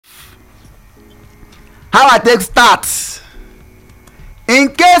how I take start. In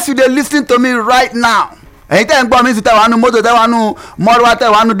case you dey lis ten to me right now, ẹ̀yin tẹ́ ń gbọ́ mi sí tẹ́ wà nù mọ́tò tẹ́ wà nù mọ́rúwá tẹ́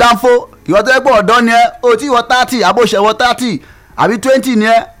wà nù dánfó ìwọ tẹ́ gbọ́ ọ̀dọ́ ni ẹ o ti wọ 30 àbò ṣẹ̀wọ̀ 30 àbí 20 ni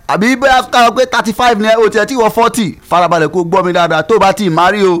ẹ àbí bóyá káwọ́ pé 35 ni ẹ o tiẹ̀ ti wọ 40 farabalẹ̀ kó gbọ́ mi dáadáa tó bá ti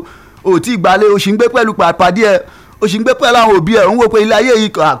márí o ti gbalẹ̀ o sì ń gbé pẹ̀lú pàdé ẹ o sì ń gbé pẹ̀lú àwọn òbí ẹ òun wò pé ilé ayé yìí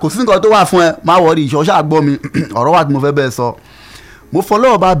kò sí nǹkan tó wà fún ẹ má wọrí ìṣọ́ṣà gbọ́ mi ọ̀rọ̀ wà tí mo fẹ́ bẹ́ẹ̀ sọ mo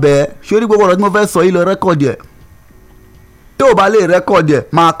fọlọ́ọ̀ bá bẹ́ẹ̀ sórí gbogbo ọ̀rọ̀ tí mo fẹ́ sọ yìí lọ rẹ́kọ̀dì ẹ̀ tó o bá lè rẹ́kọ̀dì ẹ̀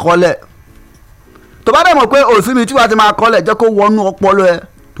máa kọ́lẹ̀ tó bá dẹ̀ mọ̀ pé òsì mi tí wàá ti máa kọ́lẹ̀ jẹ́ kó wọnú ọpọlọ ẹ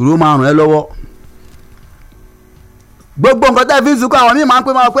tòró máa ràn ẹ́ lọ́wọ́ gbogbo nǹkan tẹ́ fi ń sunkún àwọn míì máa ń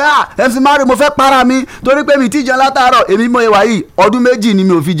pè máa pé MC Mario mo fẹ́ para mi torí pé mi ti jẹun látàárọ̀ èmi mọ̀ ìwà yìí ọdún méjì ni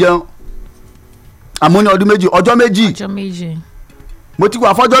mi ò fi jẹun àmọ́ ní ọdún méjì ọjọ́ méjì mo ti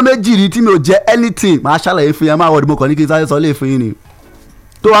wà fọ́jọ́ méjì rí tí mi ò jẹ anything máa ṣàlàyé fún yẹn máa wọ̀dí mo kàn ní kí n sáré sọ lé fún yín ni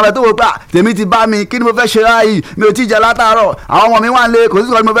tó wà lọ tó wò pé tèmi ti bá mi kí ni mo fẹ́ ṣe ráàyè mi ò tí ì jẹ látàárọ̀ àwọn ọmọ mi wà ń lé kò sí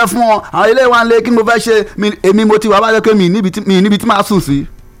ìkọ́ ni mo fẹ́ fún wọn àwọn ilé wà ń lé kí ni mo fẹ́ ṣe èmi mo ti wà bájọ́ pé mi níbi tí máa sùn sí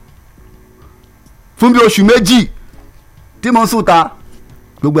fún bí oṣù méjì tí mo ń sùn ta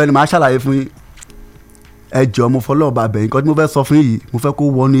gbogbo ẹni máa ṣàlàyé fún yín ẹ jọ̀ọ́ mo fọlọ́ ọba bẹ̀yìn nǹkan tí mo fẹ́ sọ fún yìí mo fẹ́ kó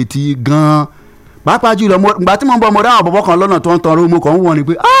wọnú etí gan-an pàápàá jùlọ ìgbà tí mo ń bọ̀ mo rí àwọn bọ̀bọ̀ kan lọ́nà tó ń tọrọ mo kàn ń wọ̀ ni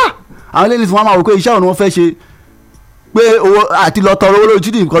pé àwọn ilé ìsìn wọn máa wò pé iṣẹ́ òun wọn fẹ́ ṣe pé owó àti lọ tọrọ owó lójú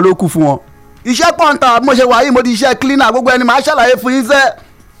títì nǹkan ló kù fún wọn. iṣẹ́ pọ̀ǹta mo ṣe wà yìí mo ti ṣiṣẹ́ cleaner gbogbo ẹni máa ṣàlàyé fún yín sẹ́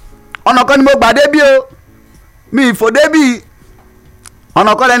ọ̀nà kan ni mo gbà débí o mi ìfò débí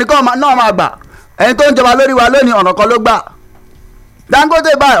ọ̀nà kan lẹni náà máa gbà ẹni tó ń jọba lórí wa lónìí ọ̀nà kan ló gbà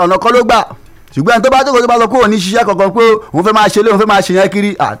Dangote báyìí ọ̀nà kan ló gbà ṣùgbọ́n ẹni tó bá jókòó tó bá sọ pé òun ní ṣiṣẹ́ kankan pé òun fẹ́ máa ṣe lé òun fẹ́ máa ṣe yẹn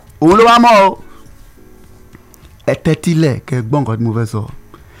kiri òun ló wá mọ́ o ẹ tẹ́tílẹ̀ kẹ́ gbọ́ nǹkan tí mo fẹ́ sọ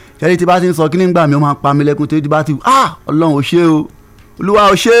ẹni tí bá ti ń sọ kí ní gbà mí ó máa pa mí lẹ́kún tí bá ti ọlọ́run ò ṣe o olúwa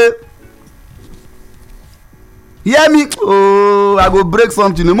ò ṣe hear me I go break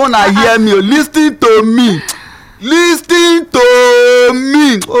something no more na hear me lis ten to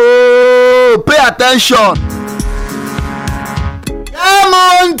me pay attention.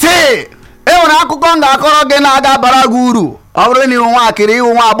 emonte enwere akụkọ m ga-akọrọ gị na-aga bara gị uru ọ bụrụ na ịhụ nwa akịrị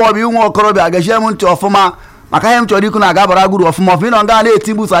ịhụ nwa agbọghọ ịhụ nwa okorobịa ga-eche m ntị ọfụma maka ihe m chọrọ ikwu na-aga bara gị uru ọfụma ịnọ nga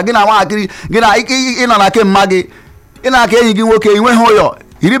na-eti mbusa gị na nwa akịrị gị na ịnọ na ke mma gị ị na-aka enyi gị nwoke enweghị ụyọ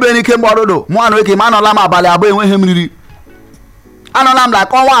iribe n'ike mgbọrụdụ mụ anụ eke ma anọla m abalị abụọ enweghị m nri anọla m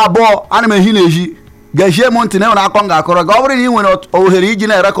like ọnwa abụọ ana m ehi na-eji ga-echie m ntị na enwere akọ m ga-akọrọ gị ọ bụrụ na ị nwere ohere iji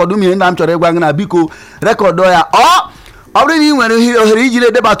na-erekọdụ m ihe ndị m chọrọ ịgwa gị na biko rekọdụ ya ọ bụrụ na ị nwere ohere iji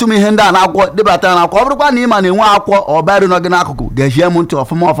na-edebata m ihe ndị a na-akwụkwọ debata ya n'akwụkwọ ọ bụrụkwa na ị ma na-enwe akwụkwọ ọbaịrụ nọ gị n'akụkụ ga-echie m ntị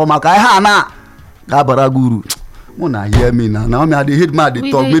ọfụma ka ihe a ga-abara gị uru mụ na hear me na me I dey hate man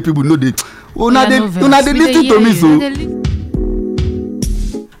dey talk make people know dey una dey lis ten to me so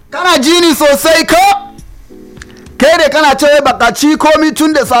kana jini sosai ko kai da kana cewa baka ci komi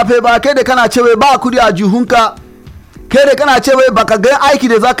tun da safe ba kai da kana cewa ba kudi a juhunka kai da kana cewa baka ga aiki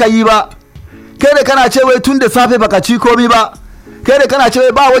da zaka yi ba kai da kana cewa tun da safe baka ci komi ba kai da kana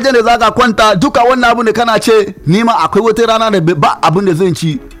cewa ba wajen da zaka kwanta duka wannan abin da kana ce nima akwai wata rana da ba abin da zan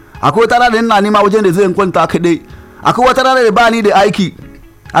ci akwai wata rana da ina nima wajen da zan kwanta kadai akwai wata rana da ba ni da aiki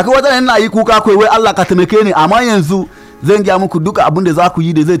akwai wata rana ina yi kuka kai wai Allah ka taimake ni amma yanzu zan gaya muku duka abin da za ku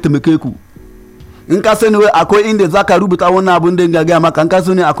yi da zai taimake ku in ka sani wai akwai inda za ka rubuta wannan abin da ga gaya maka in ka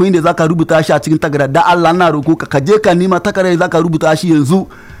sani akwai inda za ka rubuta shi a cikin takarda da Allah na roko ka je ka nima takarda za ka rubuta shi yanzu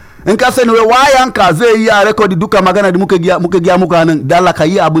in ka sani wai wayanka zai yi a rekodi duka magana da muka gaya muka nan da Allah ka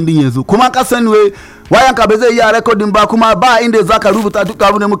yi abin din yanzu kuma ka sani wai wayanka ba zai yi a rekodin ba kuma ba inda za ka rubuta duka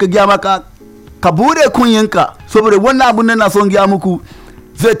abin da muka gaya maka ka bude kunyanka saboda wannan abin da na son gaya muku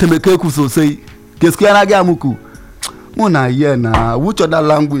zai taimake ku sosai gaskiya na gaya muku muna here na which other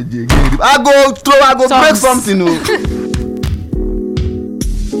language again I go break something o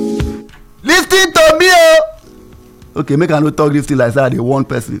listen to me okay make I no talk this thing like say I dey warn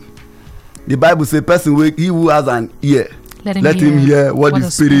person the Bible say person wey he who has an ear let him hear what the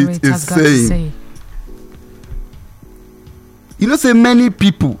spirit is saying. You know say many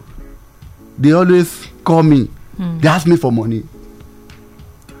people dey always call me they ask me for money.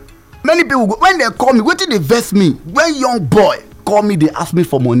 Many people go, when they call me wetin dey vex me when young boy call me dey ask me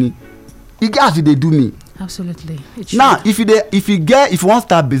for money e get as e dey do me. Absolutely. Now if you wan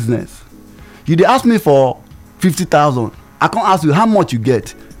start business you dey ask me for 50,000 I come ask you how much you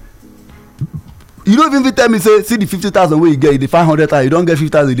get you don't even tell me say see the 50,000 wey you get you dey find 100,000 you don get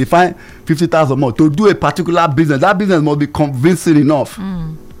 50,000 you dey find 50,000 more to do a particular business that business must be convincing enough.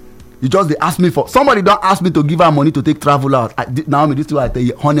 You just dey ask me for somebody don ask me to give her money to take travel out Naomi this is what I tell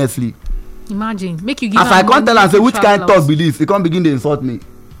you honestly imagine make you give as I come tell am say which kind talk be this e come begin dey insult me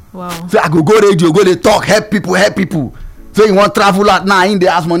Wow. Say I go radio, go dey talk, help people. Say you wan travel out now, in dey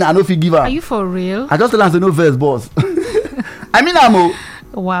ask money, I no fit give am. Are you for real? I just tell am say no vex, boss. I mean am o.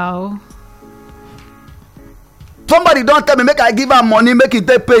 Wow. Somebody don tell me make I give am money make e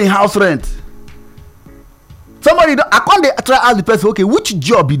take pay im house rent. Somebody don, I come dey try ask the person, okay, which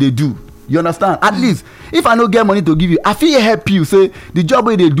job you dey do? You understand? At least if I no get money to give you, I fit help you. Say the job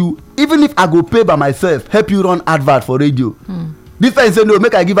wey you dey do, even if I go pay by myself, help you run advert for radio. This person say no,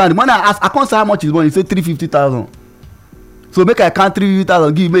 make I give am the money. I ask, I come say how much is money? He say 350,000. So make I count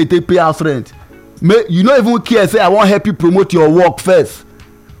 350,000 give me take pay house rent. You no even care say I wan help you promote your work first.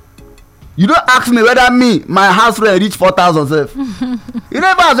 You don't ask me whether my house rent reach 4,000 sef. You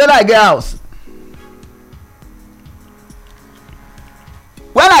never ask whether I get house.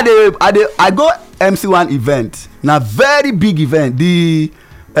 When I go MC one event, na very big event. The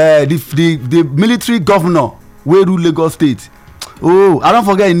military governor wey rule Lagos State. Oh, I don't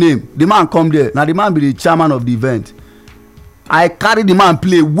forget his name. The man come there. Now the man be the chairman of the event. I carry the man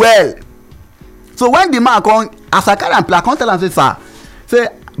play well. So when the man come, as I carry am play, I come tell am say, sir, say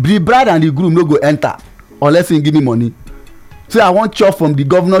the bride and the groom no go enter unless he give me money. Say I wan chop from the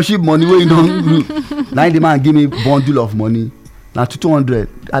governorship money wey he don do. Now the man give me bundle of money. Na 200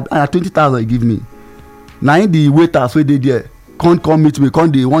 na 20,000 he give me. Na the waiters wey dey there come meet me, come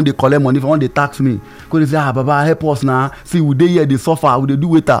dey wan dey collect money, wan dey tax me. Go dey say, baba help us na, see we dey here dey suffer, we dey do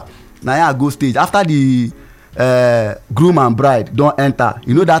waiter. Na I go stage after the groom and bride don enter.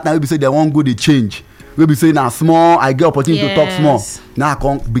 You know that time wey be say dem wan go dey change, wey be say na small I get opportunity to talk small. Now I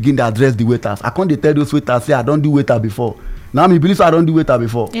come begin dey address the waiters. I come dey tell those waiters say I don do waiter before. Now me believe say I don do waiter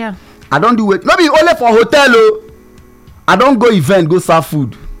before. Yeah. I don do waiter, no be only for hotel o. I don go event go serve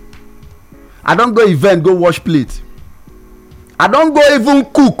food. I don go event go wash plate. I don go even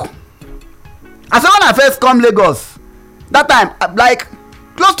cook. I say when I first come Lagos that time, like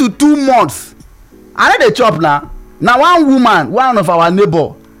close to 2 months, I no dey chop na one woman, one of our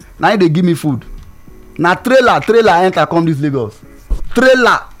neighbor, na him dey give me food. Na trailer enter come this Lagos.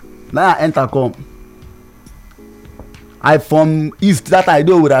 Trailer na I enter come. I from east that I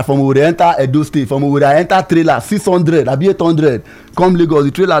do where I from Owerri enter Edo State, from Owerri I enter trailer 600 abi 800 come Lagos.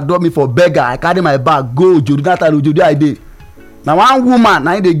 The trailer drop me for beggar. I carry my bag go Ojodu. That time Ojodu I dey. Na one woman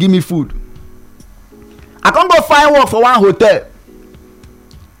na him dey give me food. I come go find work for one hotel.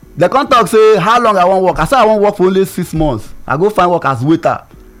 They come talk say how long I wan work. I say I wan work for only 6 months. I go find work as waiter.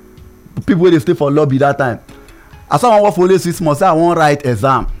 People wey dey stay for lobby that time. I say I wan work for only 6 months. Say I wan write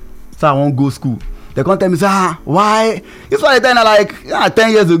exam. Say I wan go school. They come tell me say why? This one I tell na like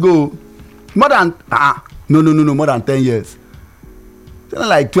 10 years ago. More than no more than 10 years.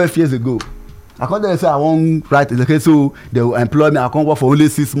 Like 12 years ago. I come tell them say I wan write okay, so they will employ me. I come work for only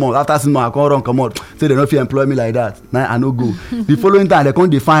 6 months. After 6 months I come run comot. Say they no fit employ me like that. Now I no go. The following time they come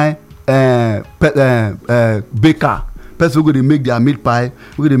dey find baker. Person wey go dey make their meat pie,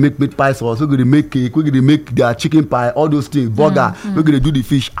 wey go dey make meat pie sauce, wey go dey make cake, wey go dey make their chicken pie, all those things, burger, wey go dey do the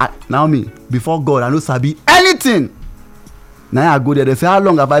fish. Now me, before God, I no sabi anything. Now I go there, they say, how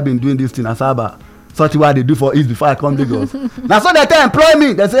long have I been doing this thing? Asaba, such what they do for East before I come Lagos. Now so they tell employ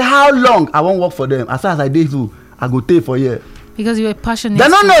me. They say, how long I wan work for them? As far as I dey so, I go take for here. Because you were passionate. They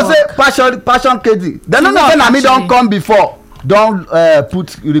don't know say passion KD. They don't know say na me don come before. Don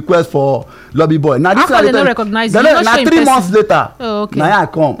put request for lobby boy. Now this how they no recognize you? Na 3 months later. Oh, okay. Now I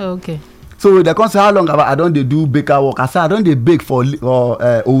come. Oh, okay. So they come say how long have I don dey do baker work? I say I don dey bake for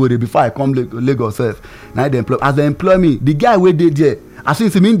Owerri before I come Lagos sef. Now they employ. As they employ me, the guy wey dey there, as he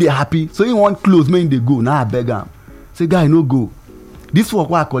say me dey happy, so he want close, me dey go. Now I beg am. Say guy no go. This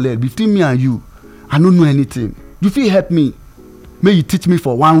work wey I collect between me and you, I no know anything. You fit help me? May you teach me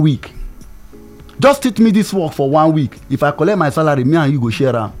for 1 week. Just teach me this work for 1 week. If I collect my salary, me and you go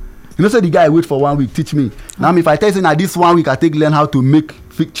share am. You know say the guy wait for 1 week teach me. Now if I tell you na this 1 week I take learn how to make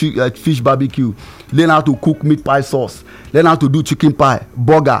fish barbecue, learn how to cook meat pie sauce, learn how to do chicken pie,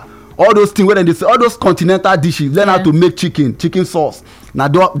 burger, all those things wey dem dey say, all those continental dishes, learn how to make chicken sauce. Na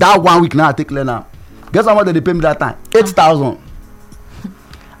that 1 week now I take learn am. Guess how much dem dey pay me that time? 8,000.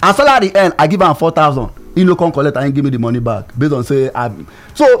 As salary end, I give am 4,000. He no come collect and he give me the money back based on say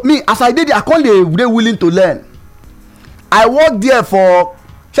so me as I did it, I come dey willing to learn. I work there for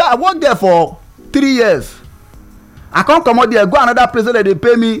 3 years. I come comot there go another place where they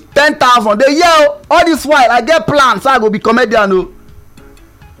pay me 10,000. They yell all this while I get plans so I go be comedian o.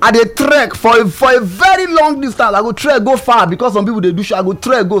 I dey trek for a very long distance. I go trek go far because some people dey do show. I go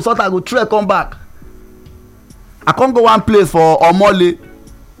trek go sometimes I go trek come back. I come go one place for Omole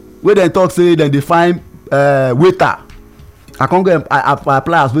where dem talk say dem dey find waiter. I come go I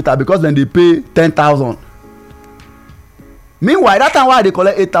apply as waiter because dem dey pay 10,000. Meanwhile that time why they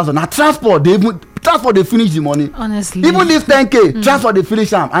collect 8,000 na transport dey finish the money. Honestly. Even this 10k transport dey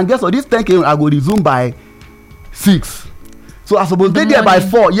finish am, and guess what, this 10k I go resume by 6, so I suppose dey there by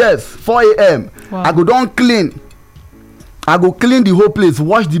 4 a.m. Wow. I go don clean. I go clean the whole place,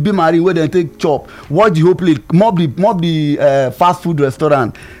 wash the bin marine wey dem take chop, wash the whole place, mop the fast food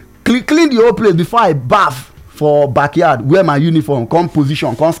restaurant, clean the whole place before I baff for backyard, wear my uniform, come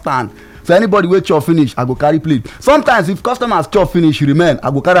position, come stand. So anybody wey chop finish, I go carry plate. Sometimes if customers chop finish remain, I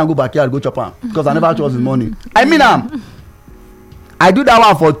go carry am go backyard go chop am, because I never chop this morning. I mean am. I do that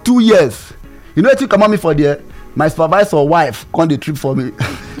one for 2 years. You know wetin comot me for there? My supervisor wife come dey trip for me.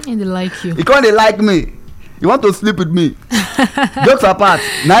 And they like you. He come dey like me. He want to sleep with me. Jokes apart,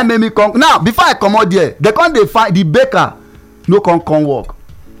 na make me come. Now before I comot there, they come dey find the baker no come work.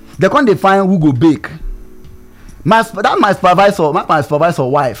 They come dey find who go bake. My supervisor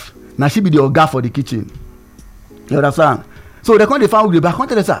wife, na she be the oga for the kitchen. You understand? So they come dey find who go bake. I come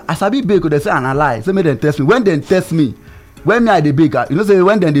tell them, sir, I sabi bake. They say na lie. Say make dem test me. When dem test me, when me I dey bake, you know say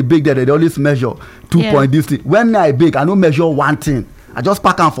when dem dey bake there, they dey always measure 2 point this thing. When me I bake, I no measure one thing. I just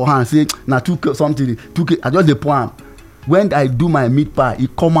pack am for hand, say na 2 something, 2k. I just dey pour am. When I do my meat pie, e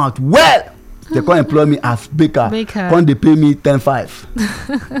come out well. They come employ me as baker. Come dey pay me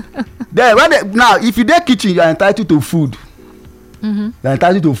 10,500. Then now if you dey kitchen, you are entitled to food. You are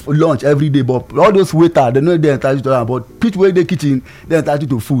entitled to lunch every day, but all those waiter, they know they entitled to that. But people wey dey kitchen, they entitled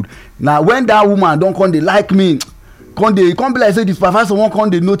to food. Now when that woman don come dey like me, come be like say the supervisor wan come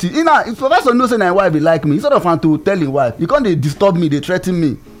dey notice. You know, if supervisor know say na him wife dey like me, instead of am to tell him wife, he come dey disturb me, dey threa ten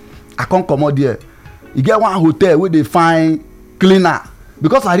me. I come comot there. E get one hotel wey dey find cleaner,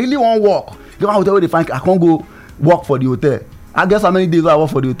 because I really wan work. E get one hotel wey dey find, I come go work for the hotel. I guess how many days I work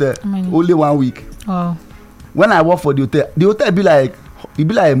for the hotel? Only 1 week. Wow. When I work for the hotel be like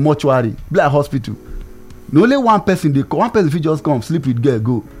a mortuary, be like hospital. Na only one person fit just come sleep with girl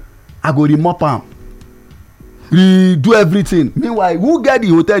go. I go remop am, do everything. Meanwhile, who get the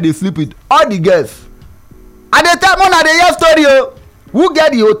hotel dey sleep with? All the girls. I dey tell una dey hear story o. Who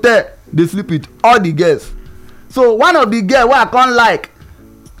get the hotel dey sleep with? All the girls. So one of the girl wey I come like,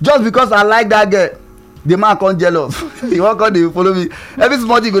 just because I like that girl, the man come jealous. He wan come dey follow me every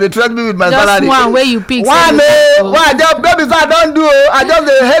small thing, go dey threat me with my salary. Just one wey you pick. One I just baby say I don do o. I just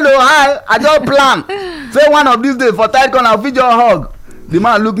dey hello hi. I just plan. Say one of these days for tight corner I fit just hug. The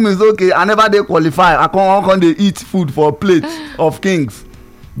man look me say okay, I never dey qualify. I come dey eat food for plate of kings.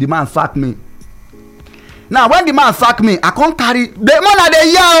 The man sack me. Now when the man sack me, I come carry the man na dey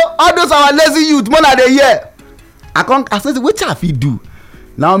hear o. All those our lazy youth, man na dey hear. I say wetin I fit do?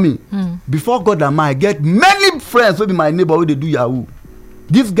 Now me, before God and man, I get many friends wey be my neighbor wey dey do yahoo.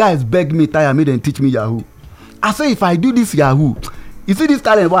 These guys beg me tire make dem teach me yahoo. I say if I do this yahoo, you see this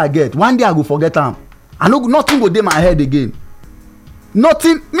talent wey I get, one day I go forget am. Nothing go dey my head again.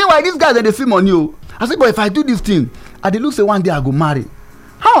 Nothing. Meanwhile these guys dey see money o. I say but if I do this thing, I dey look say one day I go marry.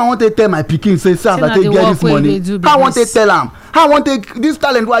 How I wan take tell my pikin say as I take get this money? How I wan take tell am? How I wan take this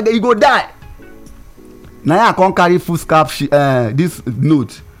talent wey I get? You go die. Na I come carry full scarf this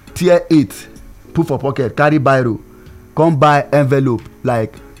note tier 8 put for pocket, carry biro, come buy envelope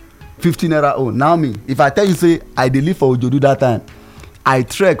like 15 naira own. Now me, if I tell you say I dey live for Ojodu that time, I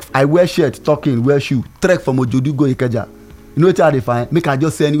trek, I wear shirt, stocking, wear shoe, trek from Ojodu go Ikeja. You know wetin I dey find? Make I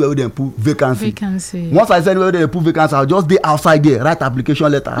just say anywhere wey dem put vacancy. Once I say anywhere wey dem put vacancy, I just dey outside there, write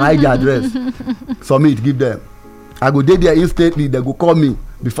application letter, write the address, submit, give them. I go dey there instantly, they go call me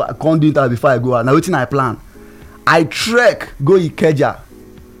before I come do interview before I go out. Na wetin I plan. I trek go Ikeja.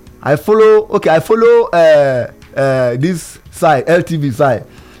 I follow this side, LTV side.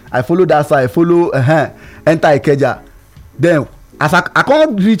 I follow that side, enter Ikeja. Then as I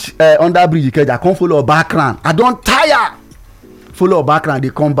can't reach under bridge Ikeja, I can't follow a background. I don tire. Follow a background,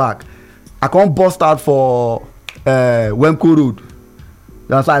 they come back. I can't bust out for Wemco Road.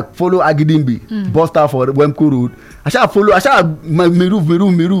 That's why I follow Agidimbi, bust out for Wemco Road. I shall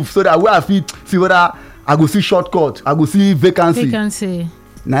me roof so that where I fit see whether I go see shortcut, I go see vacancy.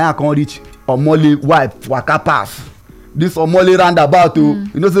 Now I can't reach Omole wipe waka pass. This Omole roundabout too.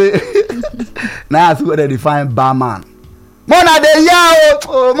 You know say now I see whether they find barman. Mona dey hear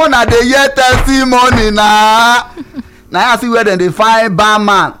oh, mona dey hear testimony na. Now I see where they find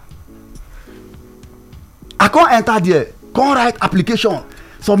barman. I can't enter there, can't write application,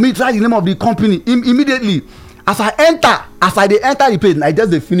 submit, write the name of the company immediately. As I dey enter the page, I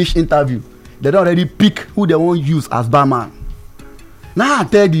just dey finish interview. They don already pick who they wan use as barman. Now I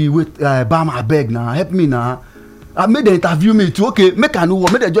tell the barman abeg na help me na. Make dem interview me too. Okay, make I know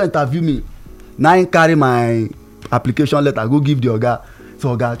what. Make dem just interview me. Now I carry my application letter go give the oga.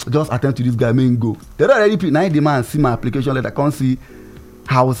 So oga just attend to this guy make him go. They don already pick. Na the man see my application letter come see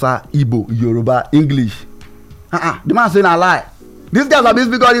Hausa, Igbo, Yoruba, English. The man say na lie. This guy sabi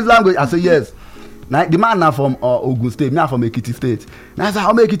speak all this language. I say yes. Now the man na from Ogun State, me na from Ekiti State. Na I say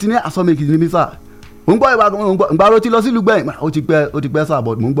how Ekiti ni? I saw Ekiti ni sir. Mo ń gbọ́ Yorùbá gan, ngba ro ti lọ sí ìlú gbẹ̀yìn. Ó ti pẹ́ sir,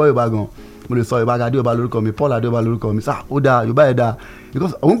 but mo ń gbọ́ Yorùbá gan. Mo lè sọ Yorùbá ga Adéọba lórúkọ mi, Paul Adéọba lórúkọ mi. Sir, ó dáa, Yorùbá ẹ̀ dáa.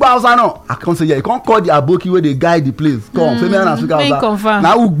 Because òun gbọ́ Hausa náà, I come say yeah, he come call the aboki wey dey guide the place. Come, say me na speak Hausa.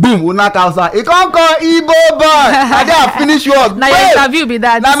 Na who boom, una Hausa. He come call Igbo boy. I dey finish work. Na your interview be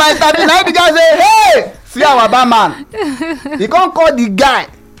that. Na my interview. Na the guy say, hey, see our barman. He come call the guy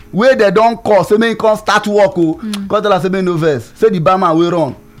wey they don call say make him come start work o. Come tell am say make no vex. Say the barman wey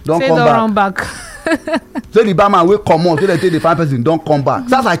run don come back. Say don run back. Say the barman wey comot so they take the fine person don come back.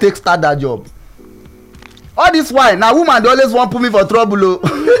 So as I take start that job. All this while na woman dey always wan put me for trouble o.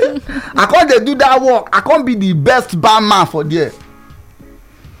 I come dey do that work. I come be the best barman for there.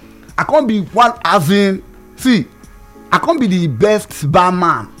 I come be one as in see I come be the best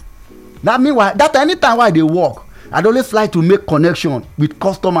barman. That meanwhile that anytime wey I dey work I dey always like to make connection with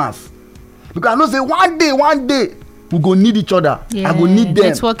customers because I know say one day we go need each other. Yeah, I go need them.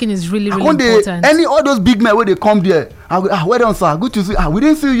 Networking is really important. All those big men wey dey come there I go well done sir, good to see you. We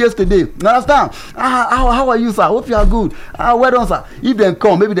didn't see you yesterday, you understand? How are you sir? Hope you are good. Well done sir. If dem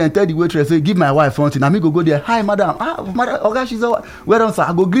come maybe dem tell the waitress say give my wife something, na me go there, hi madam, madam oga she say well done sir.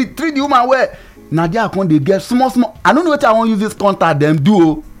 I go treat the woman well. Na there I come dey get small I don't know wetin I wan use this contact dem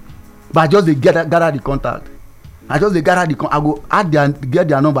do o, but I just dey gather the contact. I go get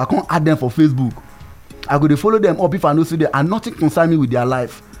their number, I come add them for Facebook. I go dey follow them up if I no see them and nothing concern me with their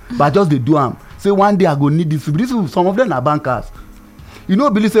life, but I just dey do am. Say one day I go need this people. Some of them na bankers. You know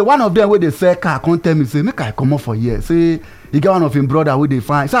believe say one of them wey dey sell car come tell me say make I comot for here. Say he get one of him brother wey dey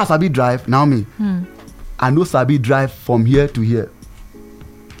find. Say I sabi drive Naomi. I no sabi drive from here to here.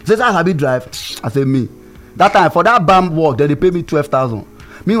 Say I sabi drive. I say me. That time for that BAM work dem dey pay me 12,000.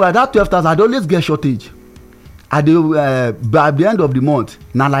 Meanwhile that 12,000 I dey always get shortage. I do by the end of the month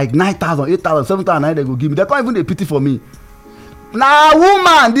na like 9,000, 8,000, 7,000 they go give me. They can't even dey pity for me. Na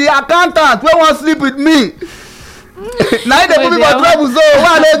woman the accountant wey wan sleep with me na dey put me for trouble so why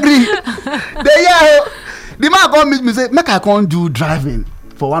I no gree. Dey hear the man come meet me say make I come do driving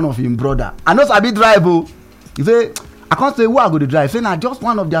for one of him brother. I no sabi drive o. He say I come say who I go dey drive. Say na just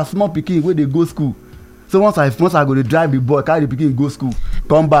one of their small pikin wey dey go school. So once I go dey drive the boy carry the pikin go school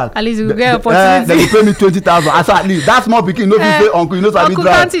come back. At least you go get opportunity. They go pay me 20,000 as at least that small pikin no fit say uncle you no sabi drive.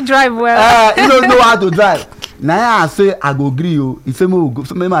 Uncle can't drive well. He don't know how to drive. Now I say I go gree o. He say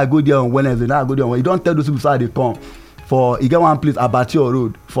make I go there on Wednesday. Now I go there on Wednesday. He don tell those people say they come for he get one place Abattoir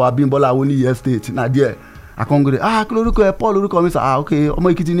Road for Abimbola Awoniyi Estate. Na there I come go there. Kí lorúkọ ẹ Paul lorúkọ mi sir. Okay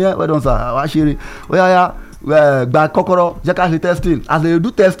ọmọ Ekiti ni ẹ well done sir. Wá ṣeré oya gba kọ́kọ́rọ́ jẹ́ ká ṣe testing. As they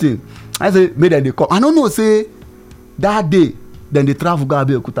do testing I say make dem dey come. I no know say that day dem dey travel go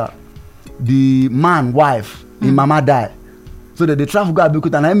Abeokuta. The man wife him mama die so dem dey travel go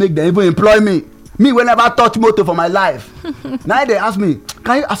Abeokuta and I make dem even employ me. Me wey never touch motor for my life. Now they ask me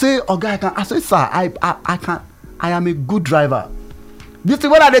can you I say oga I can. I say sir I can. I am a good driver. This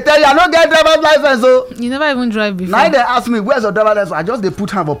thing what I dey tell you I no get driver's license o. You never even drive before. Now they ask me where's your driver's license. I just dey put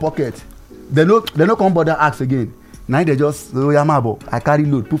hand for pocket. They no come bother ask again. Now they just yamabo I carry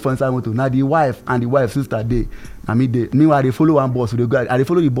load put for inside motor. Now the wife and the wife sister dey na me dey. Meanwhile I dey follow one boss wey dey go. I dey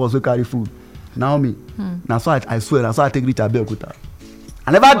follow the boss wey carry food. Naomi. Na so I swear na so I take reach Abeokuta.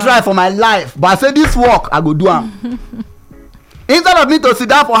 I never drive for my life but I say this work I go do am. Instead of me to sit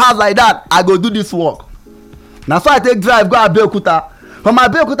down for house like that I go do this work. Na so I take drive go Abeokuta. From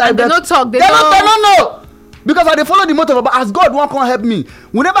Abeokuta and they no talk. They no know because I dey follow the motor but as God wan come help me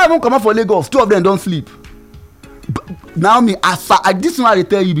we never even comot for Lagos 2 of them don sleep. Naomi as this one I dey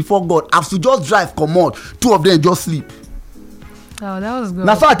tell you before God as to just drive comot 2 of them just sleep. Oh, that was good.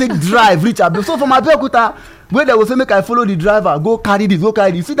 Na so I take drive reach Abeokuta. So from Abeokuta wey dem go say make I follow the driver go carry this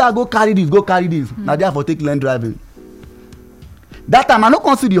see that go carry this na there for take learn driving. That time I no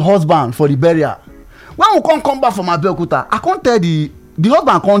come see the husband for the burial. When we come back from Abeokuta I come tell the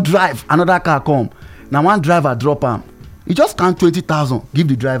husband come drive another car come. Na one driver drop am. He just count 20,000 give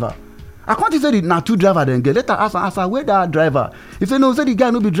the driver. I come say na 2 driver dem get. Later ask where that driver. He say no say the guy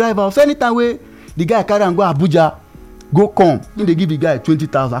no be driver. Say anytime wey the guy carry am go Abuja go come him dey give the guy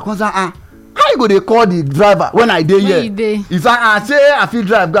 20,000. I come say how you go dey call the driver when I dey here. He say say I fit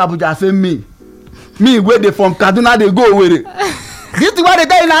drive go Abuja. I say me wey dey from Kaduna dey go Owerri. This thing wey dey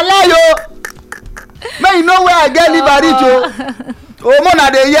tell you na lie o. Make you know where I get liver reach o.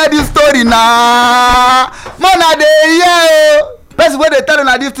 Mona dey hear this story na. Mona dey hear o. Person wey dey tell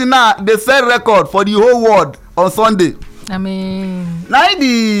una this thing now dey sell record for the whole world on Sunday. I mean Now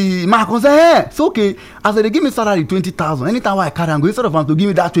the man come say, hey, it's okay. As they give me salary 20,000, anytime I carry and go, instead of them to give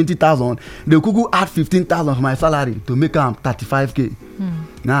me that 20,000, they could add 15,000 for my salary to make them 35k.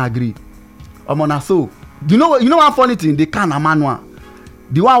 Now I agree. Na so. You know one funny thing? They can a manual.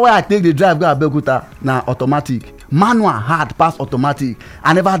 The one where I take the drive go Abeokuta na automatic. Manual hard pass automatic.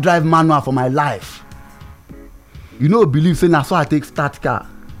 I never drive manual for my life. You know, believe say na so I take start car.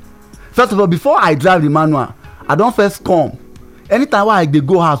 First of all, before I drive the manual, I don first come. Anytime I dey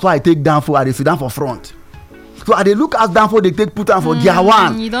go house, so I take downfall, I dey sit down for front. So I dey look as downfall they take put am for gear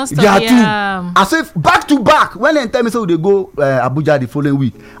 1, gear 2. I say back to back. When they tell me say we dey go Abuja the following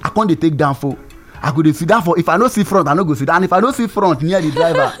week, I come dey take downfall. I go dey sit down for, if I no see front, I no go sit down. And if I no see front near the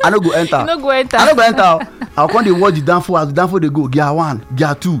driver, I no go enter. You no go enter. I no go enter. I come dey watch the downfall as the downfall dey go gear 1,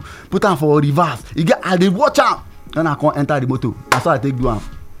 gear 2, put am for reverse. I dey watch am. Then I come enter the motor. That's how I take do am.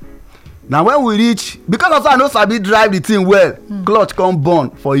 Now when we reach, because also I no sabi drive the thing well, clutch come burn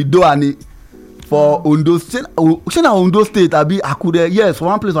for Idoani, for Ondo State. Shey na Ondo State abi Akure? Yes, for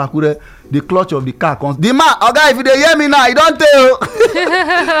one place for Akure, the clutch of the car comes. The man, oga, if you dey hear me now, you don tell.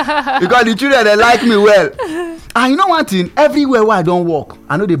 Because the children they like me well. And you know one thing, everywhere where I don work,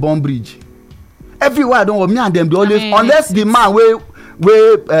 I know they burn bridge. Everywhere I don work, me and them they always, unless the man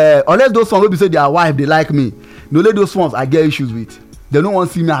unless those ones wey be say their wife they like me, no let those ones I get issues with. They don't want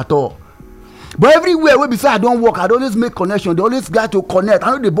to see me at all. But everywhere wey be say I don work, I always make connection. They always got to connect.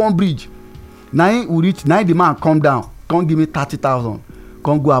 I know they burn bridge. Now we reach, now the man come down, come give me 30,000.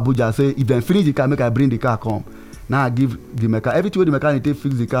 Come go Abuja, say if dem finish the car, make I bring the car come. Now I give the mechanic, everything wey the mechanic take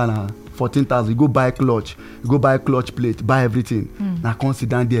fix the car na 14,000. You go buy clutch, you go buy clutch plate, buy everything. Now come sit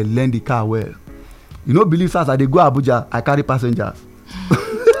down there, learn the car well. You know, believe as I dey go Abuja, I carry passengers.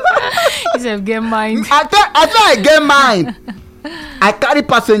 You say get mine. I get mine. I carry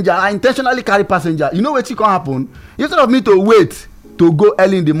passenger. I intentionally carry passenger. You know wetin come happen? Instead of me to wait to go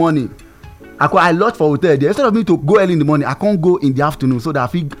early in the morning, I lodge for hotel there. Instead of me to go early in the morning, I can't go in the afternoon so that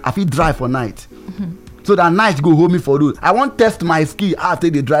I fit drive for night. So that night go hold me for road. I wan test my skill after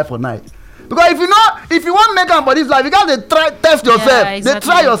they drive for night. Because if you want make am for this life, you gats dey test yourself. Yeah, exactly. Dey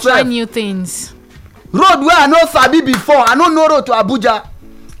try yourself. Try new things. Road where I no sabi before, I no know road to Abuja.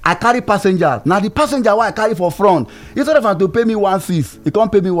 I carry passenger. Now the passenger wey I carry for front, instead of am to pay me 1.6, he come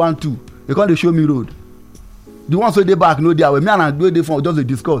pay me 1.2. He come dey show me road. The ones wey dey back no dey away. Me and am wey dey front just dey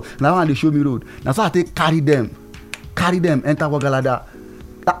discuss. Na one dey show me road. Na so I take carry them enter Wagalada.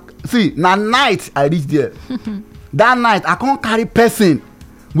 See, na night I reach there. That night I come carry person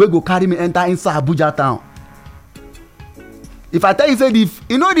wey go carry me enter inside Abuja town. If I tell you say if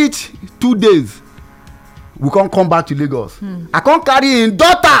e no reach 2 days, we can't come back to Lagos. I can't carry in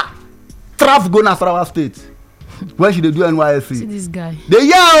daughter travel go Nasarawa State when she dey do NYSC. See this guy. They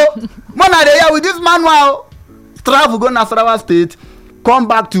yell, man, they yell with this manual. Travel go Nasarawa State, come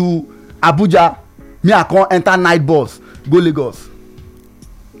back to Abuja. Me, I can't enter night bus go Lagos.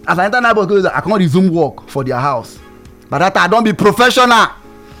 As I enter night bus go Lagos, I can't resume work for their house. But that time I don't be professional.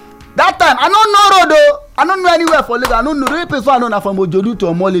 That time I don't know road though. I don't know anywhere for Lagos. I don't know the place where I know na from Ojodu to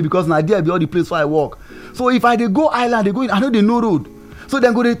Omole because na there be all the place where I work. So if I dey go island, they go in, I know they know road. So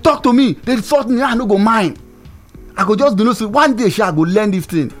then go they talk to me, they sort me, I no go mind. I go just know say one day I go learn this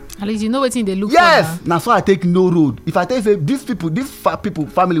thing. At least you know wetin they look for. Yes, na so I take no road. If I tell you say these people,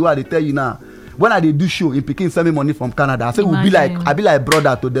 family where they tell you now, when I dey do show in Pikin send me money from Canada, I say we be like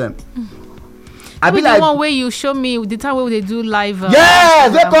brother to them. I be like the one way you show me the time wey they do live.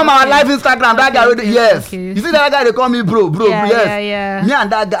 Yes, they come our live Instagram. That guy, yes. Okay. You see that guy? They call me bro. Yeah, yes. Yeah. Me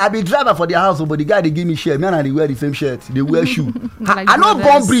and that guy, I be driver for their house, but the guy they give me shirt. Me and I they wear the same shirt. They wear shoe. Like I know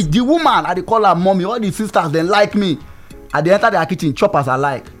born breed. The woman, I they call her mommy. All the sisters, they like me. I they enter their kitchen, chop as I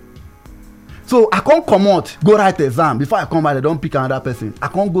like. So I can't come out, go write exam. Before I come back, they don't pick another person. I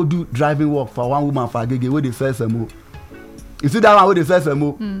can't go do driving work for one woman for Agege where they sell some. You see that one where they sell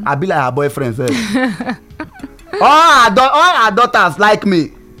some? I be like her boyfriend said. all our daughters like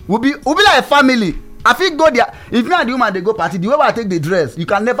me. We be like family. I feel go there. If me and the woman they go party, the way I take the dress, you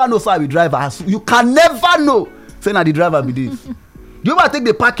can never know so I be driver. You can never know. Say na the driver be this. The way I take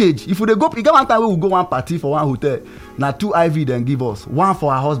the package, if we dey go, you get one time we go one party for one hotel. Na 2 IV then give us. One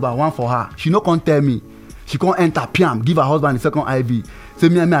for her husband, one for her. She no come tell me. She come enter piam, give her husband the second IV. Say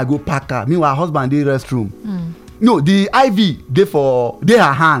me and me I go pack her. Meanwhile her husband dey restroom. No, the IV dey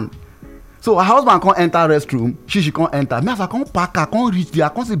her hand. So her husband can't enter restroom. She can't enter. Me as I can't pack her, can't reach there. I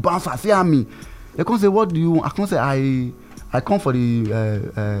can't say bounce. I say me. They can't say what do you want? I can't say I come for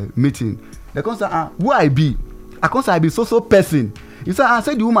the meeting. They can't say who I be. I can't say I be so person. You say I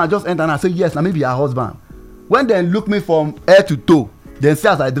say the woman just enter and I say yes. Now maybe her husband. When they look me from head to toe, then see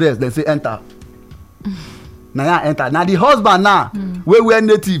as I dress, then say enter. na ya enter. Na the husband now wey wear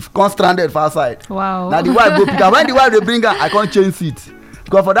native come stranded for outside. Wow. Na the wife go pick am. When the wife dey bring am, I come change seat.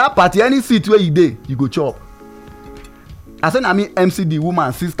 Because for that party, any seat where you dey, you go chop. I say na me MC the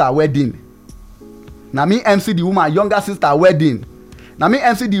woman sister wedding. Na me MC the woman younger sister wedding. Na me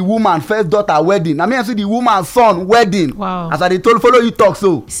MC the woman first daughter wedding. Na me MC the woman son wedding. Wow. As I dey follow you talk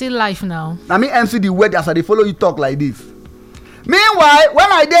so. See life now. Na me MC the wedding as I dey follow you talk like this. Meanwhile,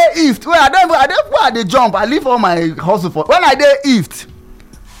 when I dey east, where I dey jump, I leave all my hustle for. When I dey east,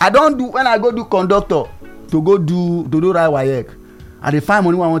 when I go do conductor to do ride WAEC. I dey find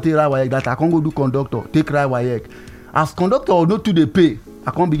money when I want to take ride WAEC that I can't go do conductor, take ride WAEC. As conductor, no too dey pay.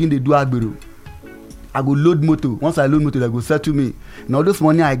 I can't begin to do agbero. I go load motor. Once I load motor, they go settle me. Now this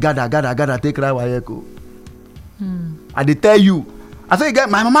money I gather, take ride WAEC. I dey tell you. I say,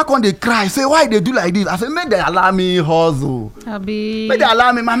 my mama come dey cry. Say, why they do like this? I say, make they allow me hustle. Make they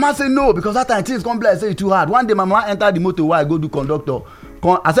allow me. My mama say no because that time things come bless. Say it too hard. One day my mama enter the motor while I go do conductor.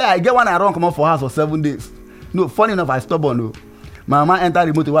 I say I get one I run come out for house for 7 days. No, funny enough I stubborn no. My mama enter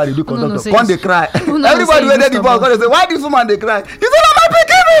the motor while they do conductor. Come they cry. Everybody wey dey the bus come dey say, why this woman dey cry? He say, na my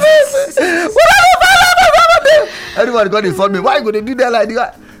pikin be this. Everybody come dey insult me. Why you go dey do that like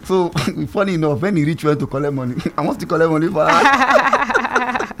that? So funny enough, when he reach where to collect money, I must to collect money for her.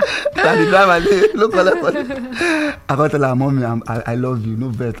 And the driver say, look, collect money. I go tell her, mommy, I love you, no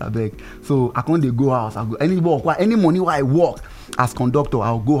vet, I beg. So I can't go house. I go any money where I work as conductor,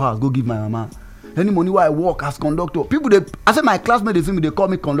 I'll go house, go give my mama. Any money where I work as conductor, I say my classmates they see me, they call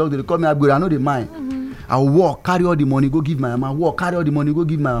me conductor, they call me upgrade. I know they mind. I'll work, carry all the money, go give my mama. Work, carry all the money, go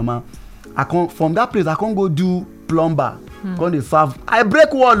give my mama. From that place, I can't go do plumber. Come dey serve. I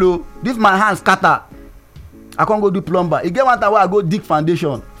break wall o. This my hand scatter. I can't go do plumber. E get one time where I go dig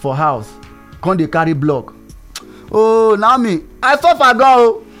foundation for house. Come dey carry block. Oh, now me. I suffer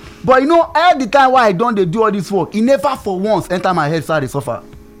go. But you know, all the time why I don dey do all this work, e never for once enter my head say I dey suffer.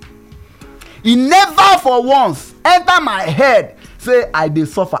 E never for once enter my head say I dey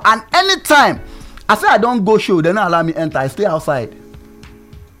suffer. And anytime I say I don go show, they no allow me enter. I stay outside.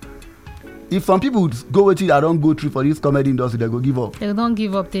 If some people go wetin I don go through for this comedy industry, they go give up. They don't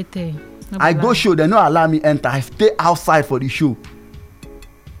give up, Tete. I go show, they no allow me enter. I stay outside for the show.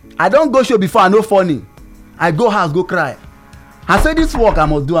 I don go show before, I no funny. I go house, go cry. I say this work I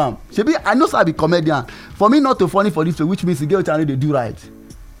must do am. Shebi I know say I be comedian. For me not to funny for this way, which means e get wetin I no dey do right.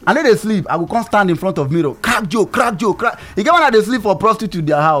 I no dey sleep. I go come stand in front of mirror, crack joke. E get when I dey sleep for prostitute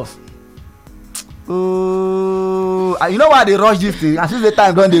their house. Oh, you know why they rush this thing? I see the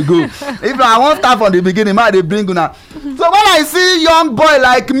time don dey go. If I wan start from the beginning, man, they bring una. So when I see young boy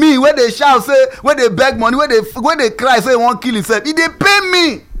like me, wey dey shout say, wey dey beg money, wey dey cry say he wan kill himself, e dey pain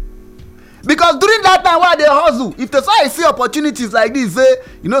me. Because during that time wey I dey hustle, if the say I see opportunities like this, say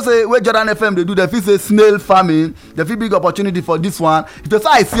you know say wey Jordan FM dey do, they fit say snail farming, they fit big opportunity for this one. If the say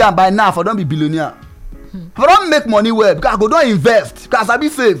I see am by now, for don be billionaire, for don make money well, because I go don invest, because I be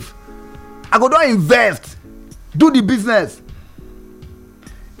save. I go don invest, do the business.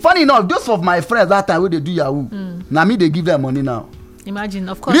 Funny enough, those of my friends that time wey dey do yahoo, na me dey give them money now. Imagine,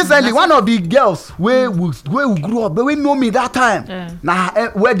 of course. Recently, one of the girls wey we grew up, wey know me that time, na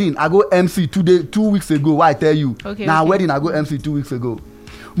her wedding I go MC 2 weeks ago. Why I tell you? Na her wedding I go MC 2 weeks ago.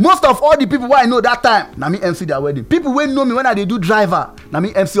 Most of all the people wey I know that time, na me MC their wedding. People wey know me when I dey do driver, na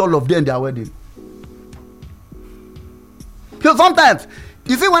me MC all of them their wedding. So sometimes,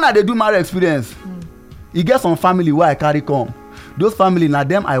 you see when I dey do marriage experience, e get some family wey I carry come. Those family na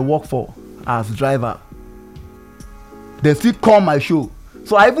them I work for as driver. They still come my show.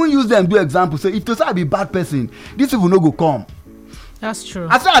 So I even use them do example. Say if to say I be bad person, these people no go come. That's true.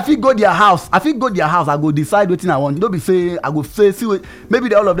 I say I fit go their house. I go decide wetin I want. No be say I go say see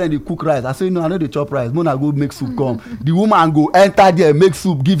maybe all of them dey cook rice. I say no, I no dey chop rice. Mona go make soup come. The woman go enter there make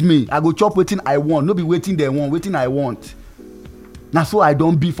soup give me. I go chop wetin I want. No be wetin they want, wetin I want. Na so I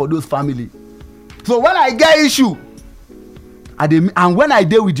don be for those family. So when I get issue, and when I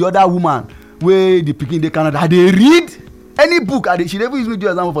dey with the other woman wey the pikin dey Canada, I dey read any book. She never use me do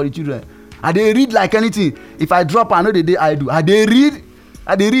example for the children. I dey read like anything. If I drop, I know the day I do. I dey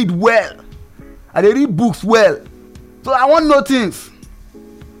read well. I dey read books well. So I want know things.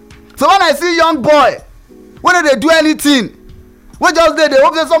 So when I see young boy, when they do anything, wey just dey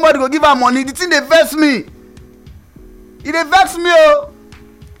hope say somebody go give am money, the thing dey vex me. E dey vex me o.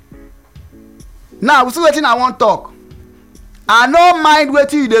 Now we see wetin I wan talk. I no mind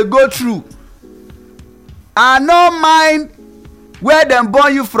wetin you dey go through. I no mind where dem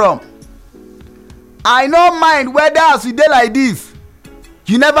born you from. I no mind whether as you dey like this,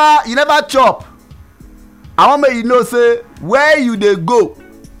 you never chop. I wan make you know say where you dey go,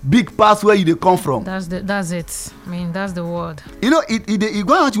 big pass where you dey come from. That's it. I mean, that's the word. You know, it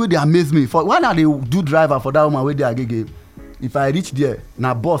go out wey dey amaze me. For when I dey do driver for that woman wey dey Agege, if I reach there,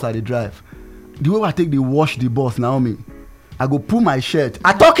 na bus I dey drive. The way I take dey wash the bus, Naomi, I go pull my shirt.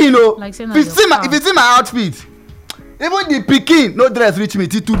 I talking o. Like if you see my outfit, even the pikin no dress reach me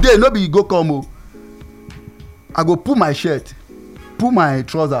till today. No be go come o. I go pull my shirt, pull my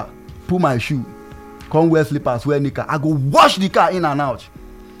trouser, pull my shoe, come wear slippers, wear knicker. I go wash the car in and out.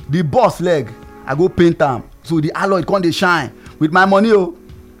 The bus leg, I go paint am so the alloy come dey shine with my money o.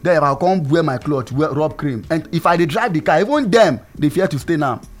 Then I come wear my cloth, rub cream. And if I dey drive the car, even them dey fear to stay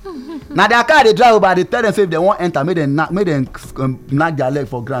now. Na their car dey drive, but I dey tell them say if they wan enter, make dem knack their leg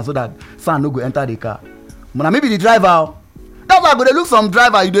for ground so that sand no go enter the car. But na maybe the driver. That's why I go dey look some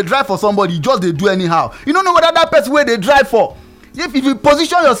driver. You dey drive for somebody, you just dey do anyhow. You don't know whether that person wey dey drive for. If you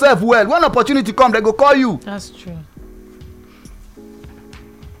position yourself well, when opportunity come, they go call you. That's true.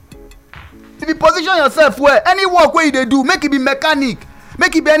 If you position yourself well, any work wey you dey do, make it be mechanic,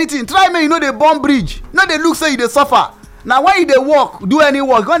 make it be anything. Try make you no dey burn bridge, no dey look say you dey suffer. Now when you dey work, do any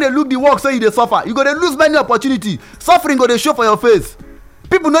work, when they look the work say you dey suffer, you go dey lose many opportunity. Suffering go dey show for your face.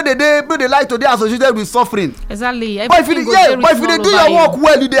 People no dey like to dey associated with suffering. Exactly. But if you dey do your work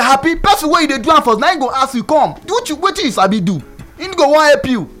well, you dey happy. Person wey you dey do am for, now him go ask you come. Wetin you sabi do? Him go wan help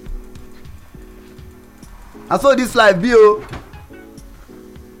you. And so this life be o.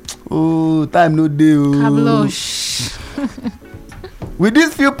 Oh, time no dey o. Kablosh. With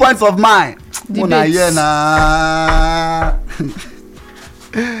these few points of mine, una hear na.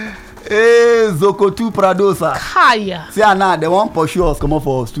 Hey, Zokotu Pradosa. Kaya. See now they wan pursue us comot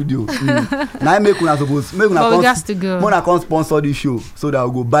for studio. Now make una come sponsor this show so that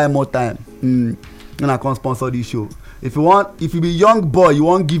we go buy more time. Una come sponsor this show. If you be young boy, you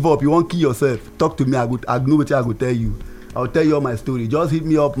wan give up, you wan kill yourself, talk to me. I know wetin I go tell you. I'll tell you all my story. Just hit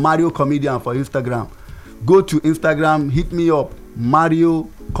me up, Mario Comedian for Instagram. Go to Instagram, hit me up, Mario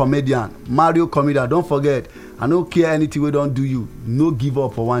Comedian. Mario Comedian. Don't forget, I don't care anything we don't do you. No give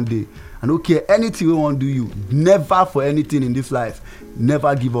up for one day. I don't care anything we won't do you. Never for anything in this life.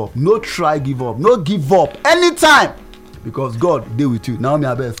 Never give up. No try give up. No give up anytime. Because God deal with you. Naomi,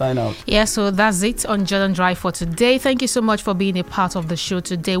 I better sign out. Yeah, so that's it on Jordan Drive for today. Thank you so much for being a part of the show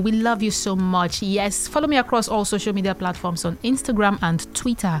today. We love you so much. Yes, follow me across all social media platforms on Instagram and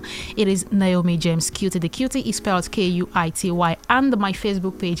Twitter. It is Naomi James Cutie. The Cutie is spelled Kuity, and my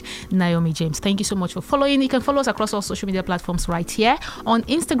Facebook page, Naomi James. Thank you so much for following. You can follow us across all social media platforms right here. On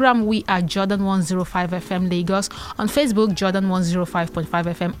Instagram, we are Jordan105FM Lagos. On Facebook, Jordan105.5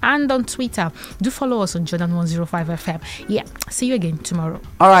 FM. And on Twitter, do follow us on Jordan105FM. Yeah, see you again tomorrow.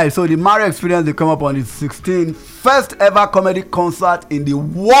 All right, so the Mario Experience, they come up on the 16th, first ever comedy concert in the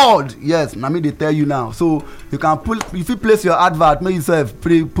world. Yes, I mean they tell you now. So you can if you place your advert, make yourself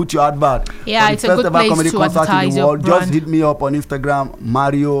put your advert. Yeah, it's a good place to advertise your brand. Just hit me up on Instagram,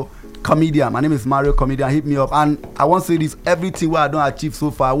 Mario Comedian. My name is Mario Comedian. Hit me up, and I want to say this: everything where I don't achieve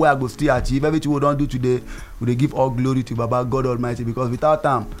so far, where I go still achieve, everything we don't do today, we give all glory to Baba God Almighty, because without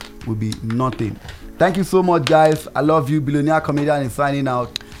them, will be nothing. Thank you so much, guys. I love you. Billionaire Comedian is signing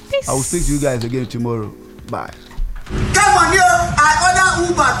out. Peace. I will speak to you guys again tomorrow. Bye. Come on here. I ordered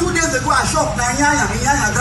Uber 2 days ago. I shop.